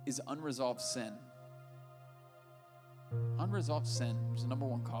is unresolved sin. Unresolved sin is the number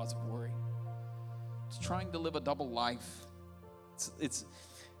one cause of worry. It's trying to live a double life. It's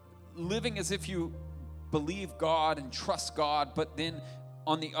living as if you believe God and trust God, but then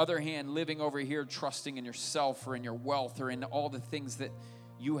on the other hand, living over here trusting in yourself or in your wealth or in all the things that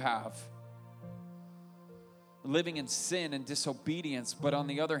you have. Living in sin and disobedience, but on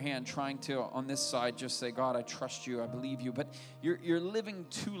the other hand, trying to, on this side, just say, God, I trust you, I believe you. But you're living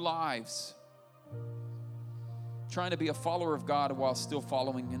two lives. Trying to be a follower of God while still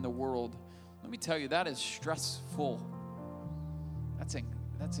following in the world. let me tell you, that is stressful.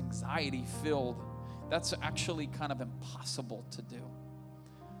 That's anxiety filled. That's actually kind of impossible to do.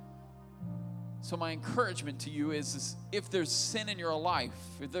 So my encouragement to you is if there's sin in your life,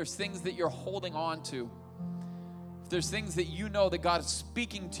 if there's things that you're holding on to, if there's things that you know that God is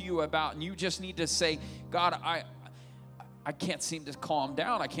speaking to you about, and you just need to say, God, I can't seem to calm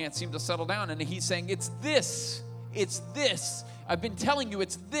down. I can't seem to settle down. And he's saying, it's this. It's this. I've been telling you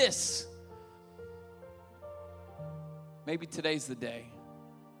it's this. Maybe today's the day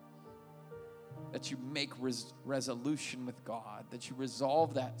that you make resolution with God, that you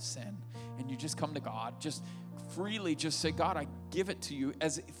resolve that sin, and you just come to God. Just freely just say, God, I give it to you.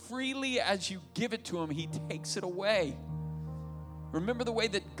 As freely as you give it to him, he takes it away. Remember the way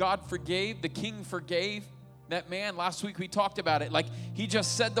that God forgave, the king forgave that man? Last week we talked about it. Like, he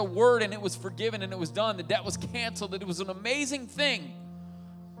just said the word and it was forgiven and it was done. The debt was canceled. It was an amazing thing.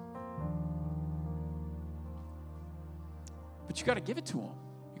 But you got to give it to him.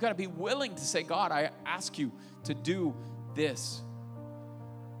 You got to be willing to say, God, I ask you to do this.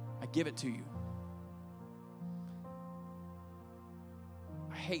 I give it to you.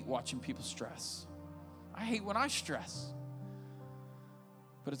 I hate watching people stress. I hate when I stress.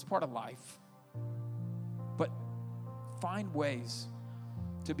 But it's part of life. But find ways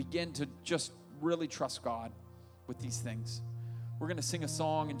to begin to just really trust God with these things. We're going to sing a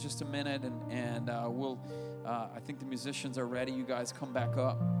song in just a minute, and I think the musicians are ready. You guys come back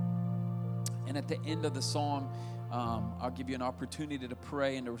up. And at the end of the song, I'll give you an opportunity to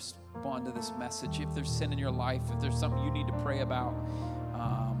pray and to respond to this message. If there's sin in your life, if there's something you need to pray about,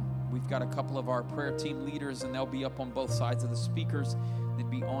 we've got a couple of our prayer team leaders, and they'll be up on both sides of the speakers.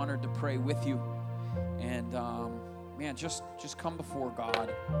 They'd be honored to pray with you. And man, just come before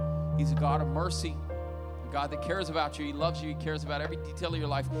God. He's a God of mercy, a God that cares about you. He loves you. He cares about every detail of your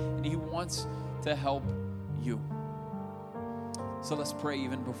life, and he wants to help you. So let's pray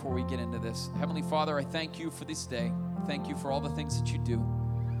even before we get into this. Heavenly Father, I thank you for this day. I thank you for all the things that you do.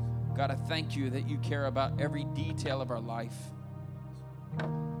 God, I thank you that you care about every detail of our life.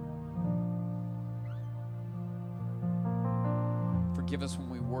 Forgive us when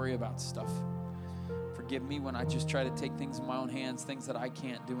we worry about stuff. Forgive me when I just try to take things in my own hands, things that I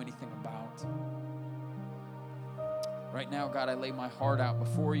can't do anything about. Right now, God, I lay my heart out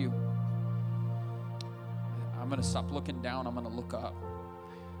before you. I'm going to stop looking down. I'm going to look up.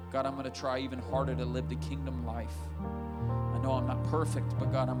 God, I'm going to try even harder to live the kingdom life. I know I'm not perfect,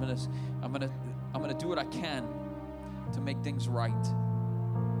 but God, I'm going to do what I can to make things right.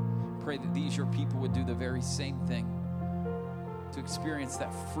 Pray that these your people would do the very same thing, to experience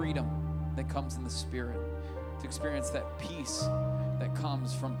that freedom that comes in the Spirit, to experience that peace that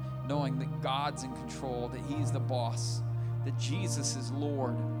comes from knowing that God's in control, that he's the boss, that Jesus is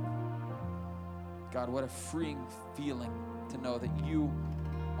Lord. God, what a freeing feeling to know that you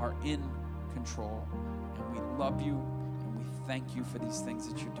are in control, and we love you, and we thank you for these things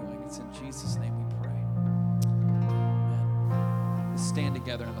that you're doing. It's in Jesus' name we pray. Amen. Let's stand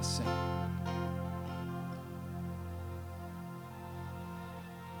together and let's sing.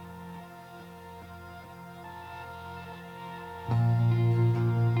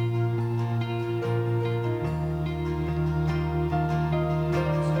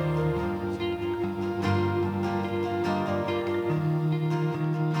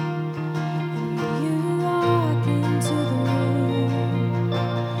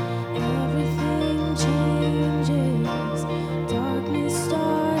 Darkness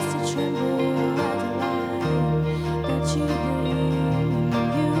starts to tremble.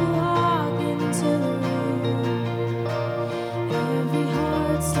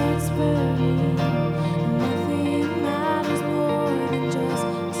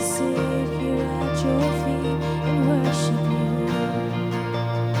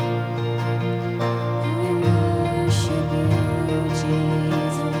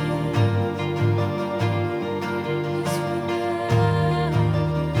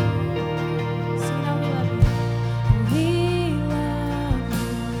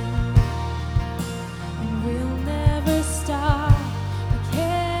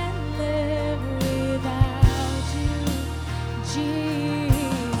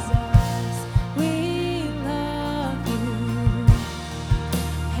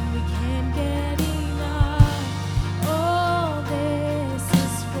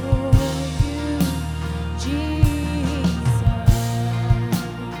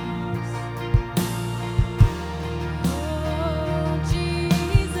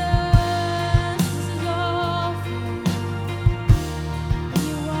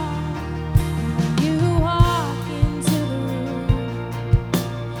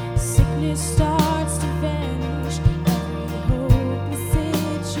 darkness starts to vanish, every hopeless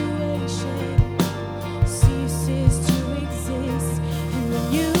situation ceases to exist. And when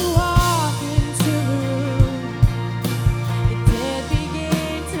you walk into the room, the dead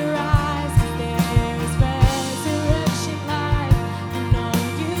begin to rise, 'cause there is resurrection life in all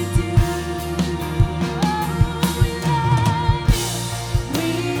you do. Oh, we love you. We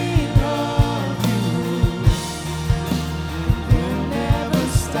love you. We'll never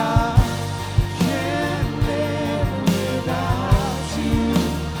stop. Can't live without you,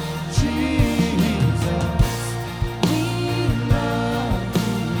 Jesus. We love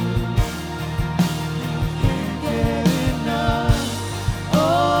you. Can't get enough.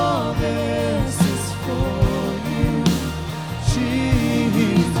 All this is for you, Jesus.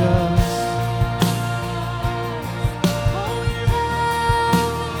 Oh, we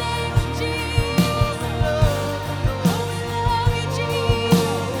love the name of Jesus. Oh, we love you, Jesus.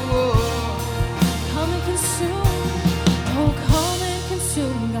 Come and consume. Oh, come and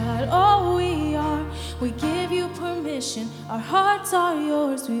consume, God. All we are, we give you permission. Our hearts are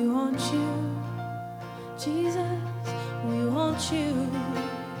yours. We want you, Jesus. We want you.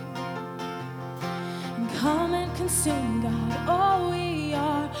 And come and consume, God. All we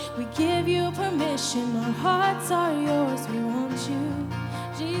are, we give you permission. Our hearts are yours. We want you,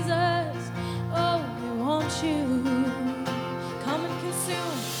 Jesus. Oh, we want you. Come and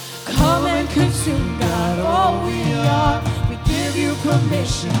consume. Come and consume, God. All we are, we give you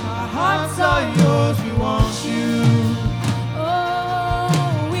permission. Our hearts are yours. We want you. Oh,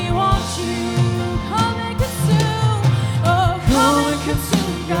 we want you. Come and consume. Oh, come and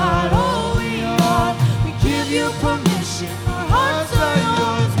consume, God. All we are, we give you permission. Our hearts are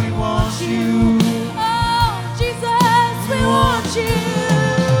yours. We want you. Oh, Jesus, we want you.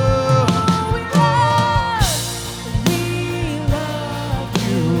 Oh, we love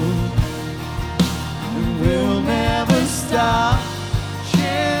you. We'll never stop.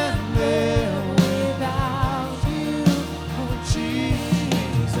 Can't live without you, oh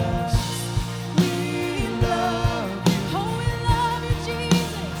Jesus. We love you. Oh, we love you,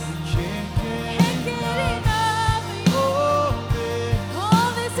 Jesus. Can't get enough of you. All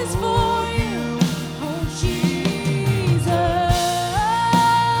this is for you, oh Jesus.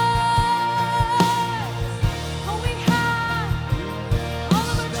 Oh, we hide all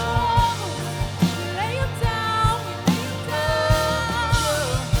of our troubles. Lay 'em down, we lay 'em down.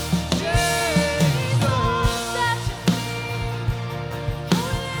 Jesus, at your feet. Oh,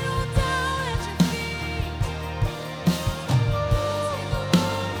 we lay it all down at your feet.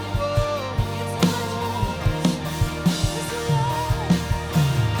 It's yours.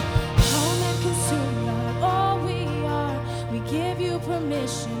 Come and consume, God. All we are, we give you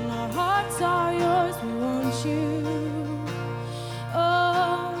permission. Our hearts are yours. We want you.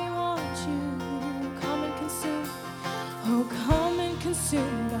 Oh, we want you. Come and consume. Oh, come and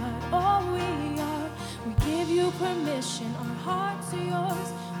consume, God. All we are, we give you permission. Our hearts are yours.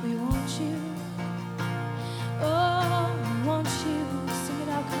 We want you. Oh, we want you. Sing it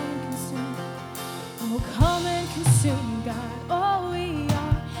out. Come and consume. Oh, come and consume, God. All we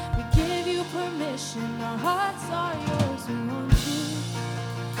are, we give you permission. Our hearts are yours. We want you.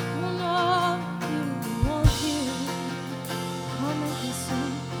 We want you. We want you. Come and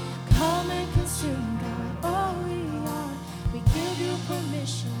consume. Come and consume, God. All we are, we give you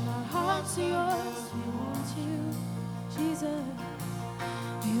permission. Our hearts are yours. We want you, Jesus.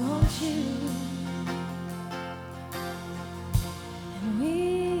 We want you. And we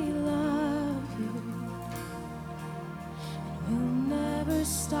love you. And we'll never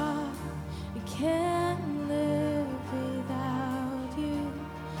stop. We can't live without you,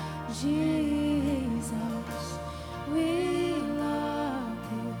 Jesus. We love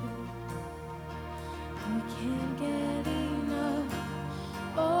you. We can't get enough.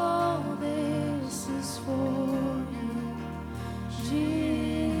 All this is for you, Jesus.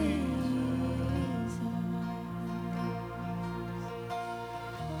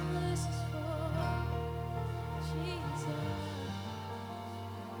 All this is for Jesus.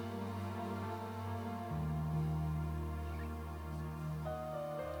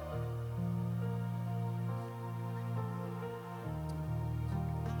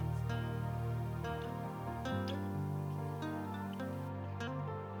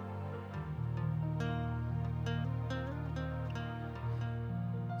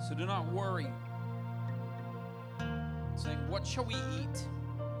 So do not worry, saying, what shall we eat?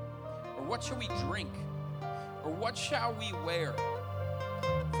 Or what shall we drink? Or what shall we wear?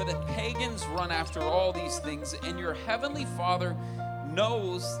 For the pagans run after all these things, and your heavenly Father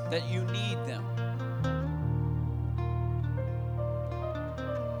knows that you need them.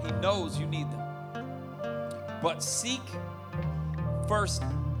 He He knows you need them. But seek first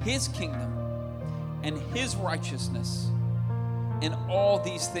His kingdom and His righteousness, and all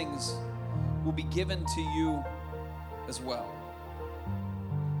these things will be given to you as well.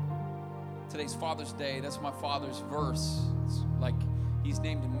 Today's Father's Day. That's my father's verse. It's like he's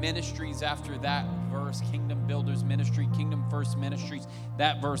named ministries after that verse. Kingdom Builders Ministry, Kingdom First Ministries.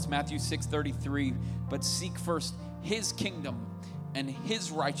 That verse, Matthew 6:33. But seek first His kingdom and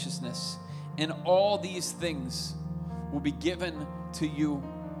His righteousness, and all these things will be given to you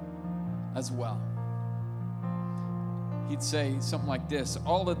as well. He'd say something like this: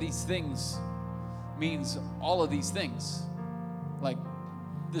 all of these things means all of these things. Like,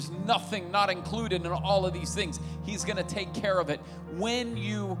 there's nothing not included in all of these things. He's going to take care of it when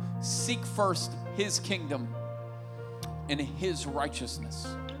you seek first His kingdom and His righteousness.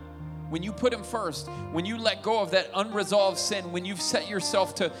 When you put Him first, when you let go of that unresolved sin, when you've set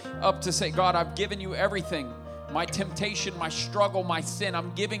yourself up to say, God, I've given you everything. My temptation, my struggle, my sin,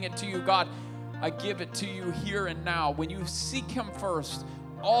 I'm giving it to you, God. I give it to you here and now. When you seek Him first,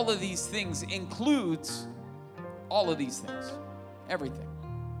 all of these things includes all of these things. Everything.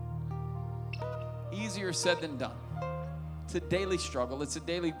 Easier said than done. It's a daily struggle. It's a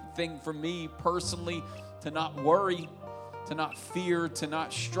daily thing for me personally to not worry, to not fear, to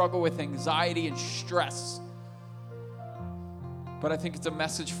not struggle with anxiety and stress. But I think it's a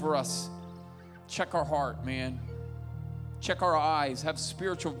message for us. Check our heart, man. Check our eyes, have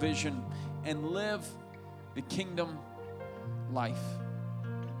spiritual vision, and live the kingdom life.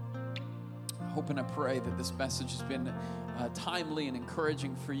 I hope and I pray that this message has been timely and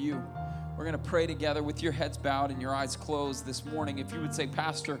encouraging for you. We're going to pray together with your heads bowed and your eyes closed this morning. If you would say,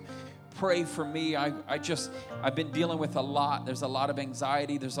 Pastor, pray for me. I've been dealing with a lot. There's a lot of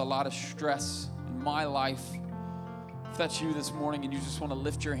anxiety. There's a lot of stress in my life. If that's you this morning and you just want to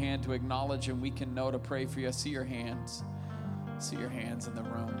lift your hand to acknowledge, and we can know to pray for you. I see your hands. I see your hands in the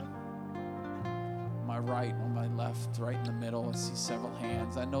room. On my right, on my left, right in the middle. I see several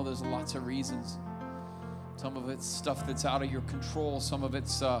hands. I know there's lots of reasons. Some of it's stuff that's out of your control. Some of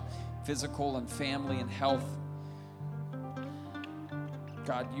it's physical and family and health.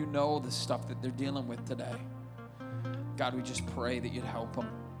 God, you know the stuff that they're dealing with today. God, we just pray that you'd help them.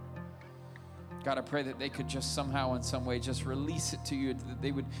 God, I pray that they could just somehow in some way just release it to you,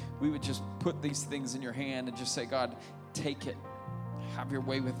 that we would just put these things in your hand and just say, God, take it. Have your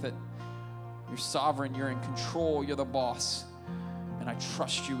way with it. You're sovereign. You're in control. You're the boss. And I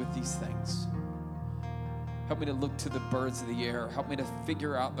trust you with these things. Help me to look to the birds of the air. Help me to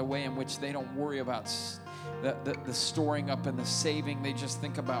figure out the way in which they don't worry about the storing up and the saving. They just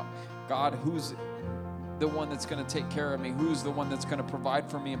think about, God, who's the one that's going to take care of me? Who's the one that's going to provide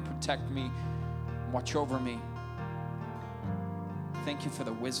for me and protect me, watch over me? Thank you for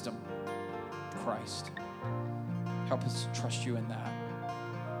the wisdom of Christ. Help us to trust you in that.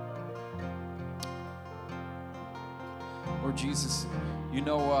 Lord Jesus, you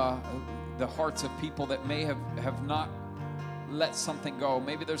know the hearts of people that may have not let something go.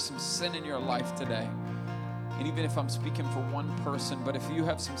 Maybe there's some sin in your life today. And even if I'm speaking for one person, but if you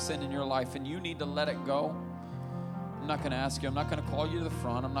have some sin in your life and you need to let it go, I'm not going to ask you. I'm not going to call you to the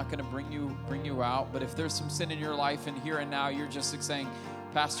front. I'm not going to bring you out. But if there's some sin in your life and here and now you're just saying,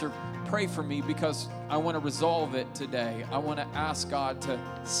 Pastor, pray for me because I want to resolve it today. I want to ask God to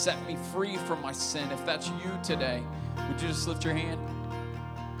set me free from my sin. If that's you today, would you just lift your hand?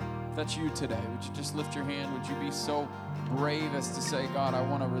 If that's you today, would you just lift your hand? Would you be so brave as to say, God, I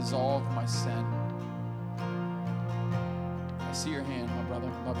want to resolve my sin? I see your hand, my brother.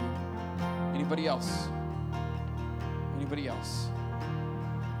 Love you. Anybody else? Anybody else?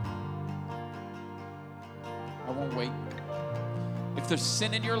 I won't wait. If there's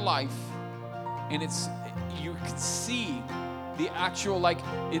sin in your life and you can see the actual,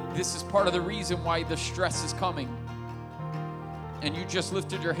 this is part of the reason why the stress is coming, and you just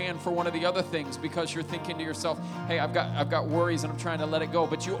lifted your hand for one of the other things because you're thinking to yourself, hey, I've got worries and I'm trying to let it go,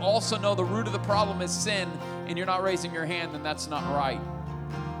 but you also know the root of the problem is sin and you're not raising your hand, then that's not right.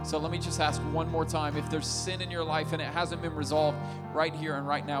 So let me just ask one more time. If there's sin in your life and it hasn't been resolved right here and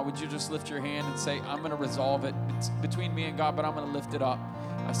right now, would you just lift your hand and say, I'm going to resolve it. It's between me and God, but I'm going to lift it up.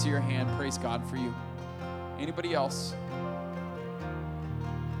 I see your hand. Praise God for you. Anybody else?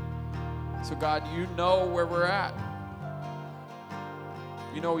 So God, you know where we're at.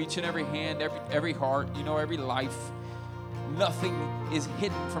 You know each and every hand, every heart. You know every life. Nothing is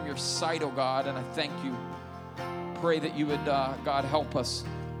hidden from your sight, oh God, and I thank you. Pray that you would, God, help us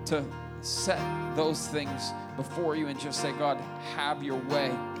to set those things before you and just say, God, have your way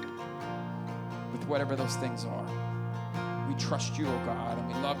with whatever those things are. We trust you, oh God, and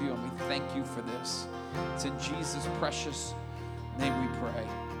we love you, and we thank you for this. It's in Jesus' precious name we pray.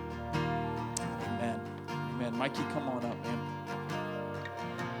 Amen. Amen. Mikey, come on up, man.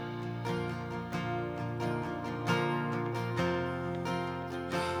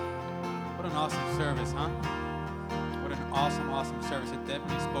 What an awesome service, huh? What an awesome service. It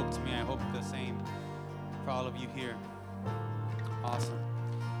definitely spoke to me. I hope the same for all of you here. Awesome.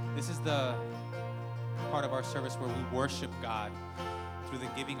 This is the part of our service where we worship God through the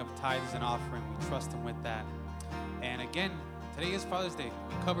giving of tithes and offering. We trust Him with that. And again, today is Father's Day.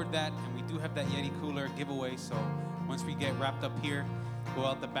 We covered that, and we do have that Yeti cooler giveaway. So once we get wrapped up here, go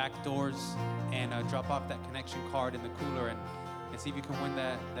out the back doors and drop off that connection card in the cooler and see if you can win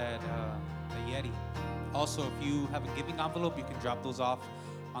the Yeti. Also, if you have a giving envelope, you can drop those off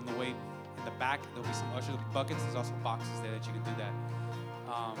on the way in the back. There'll be some usher buckets. There's also boxes there that you can do that.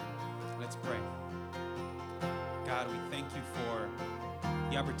 Let's pray. God, we thank you for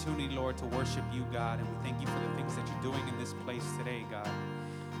the opportunity, Lord, to worship you, God, and we thank you for the things that you're doing in this place today, God.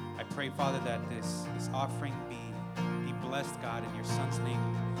 I pray, Father, that this offering be blessed, God, in your Son's name,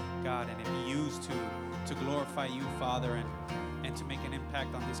 God, and it be used to glorify you, Father, and to make an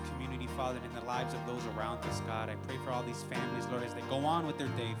impact on this community, Father, and in the lives of those around us, God. I pray for all these families, Lord, as they go on with their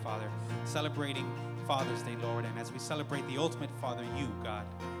day, Father, celebrating Father's Day, Lord, and as we celebrate the ultimate Father, you, God.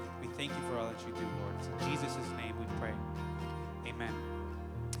 We thank you for all that you do, Lord. It's in Jesus' name we pray. Amen.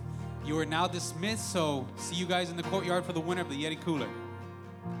 You are now dismissed, so see you guys in the courtyard for the winner of the Yeti cooler.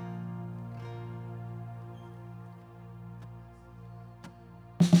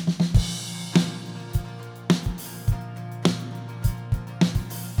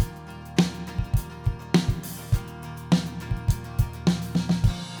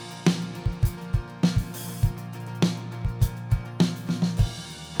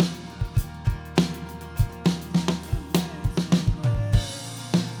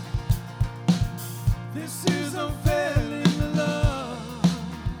 This is unfailing love,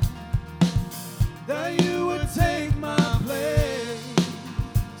 that you would take my place,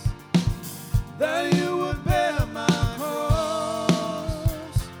 that you would bear my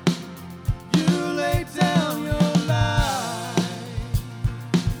cross. You laid down your life,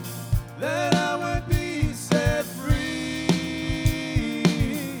 that I would be set free.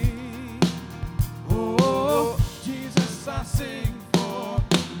 Oh, Jesus, I sing for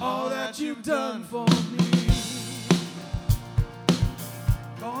all that you've done for me.